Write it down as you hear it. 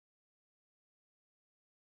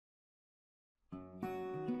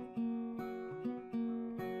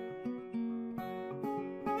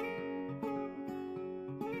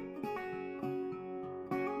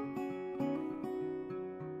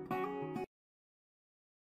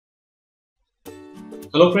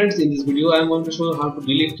Hello friends, in this video I am going to show you how to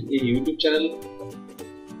delete a YouTube channel.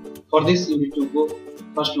 For this you need to go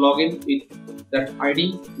first log in with that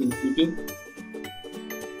ID in YouTube.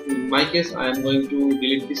 In my case I am going to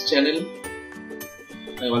delete this channel.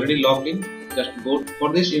 I am already logged in. Just go.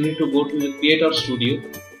 For this you need to go to the Creator Studio.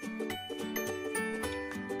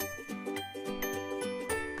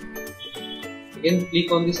 Again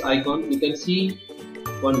click on this icon. You can see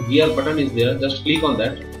one VR button is there. Just click on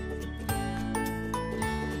that.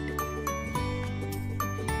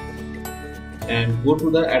 And go to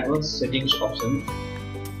the advanced settings option.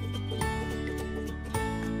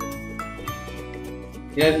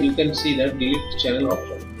 Here you can see that delete channel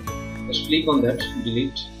option. Just click on that,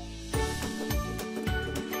 delete.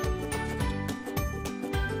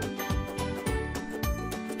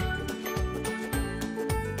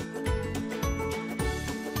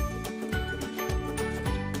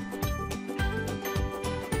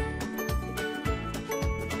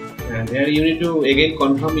 And here you need to again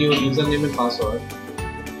confirm your username and password.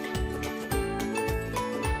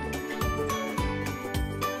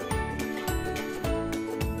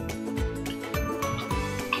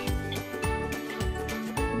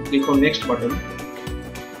 Click on next button.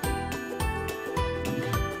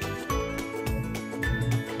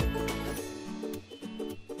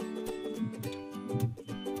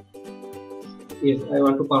 Yes, I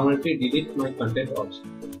want to permanently delete my content also.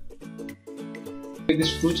 Click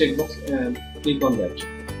this true checkbox and click on that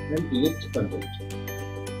and delete content.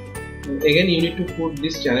 And again you need to put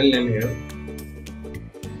this channel name here.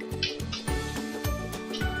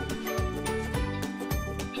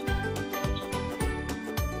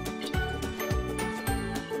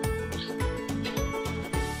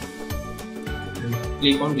 And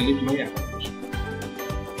click on delete my account.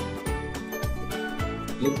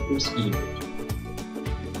 Yes, it's deleted.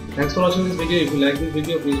 Thanks for watching this video. If you like this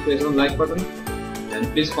video, please press on like button. And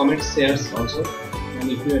please comment, shares also. And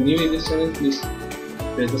if you are new in this channel, please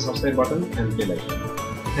press the subscribe button and bell icon.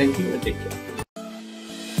 Thank you and take care.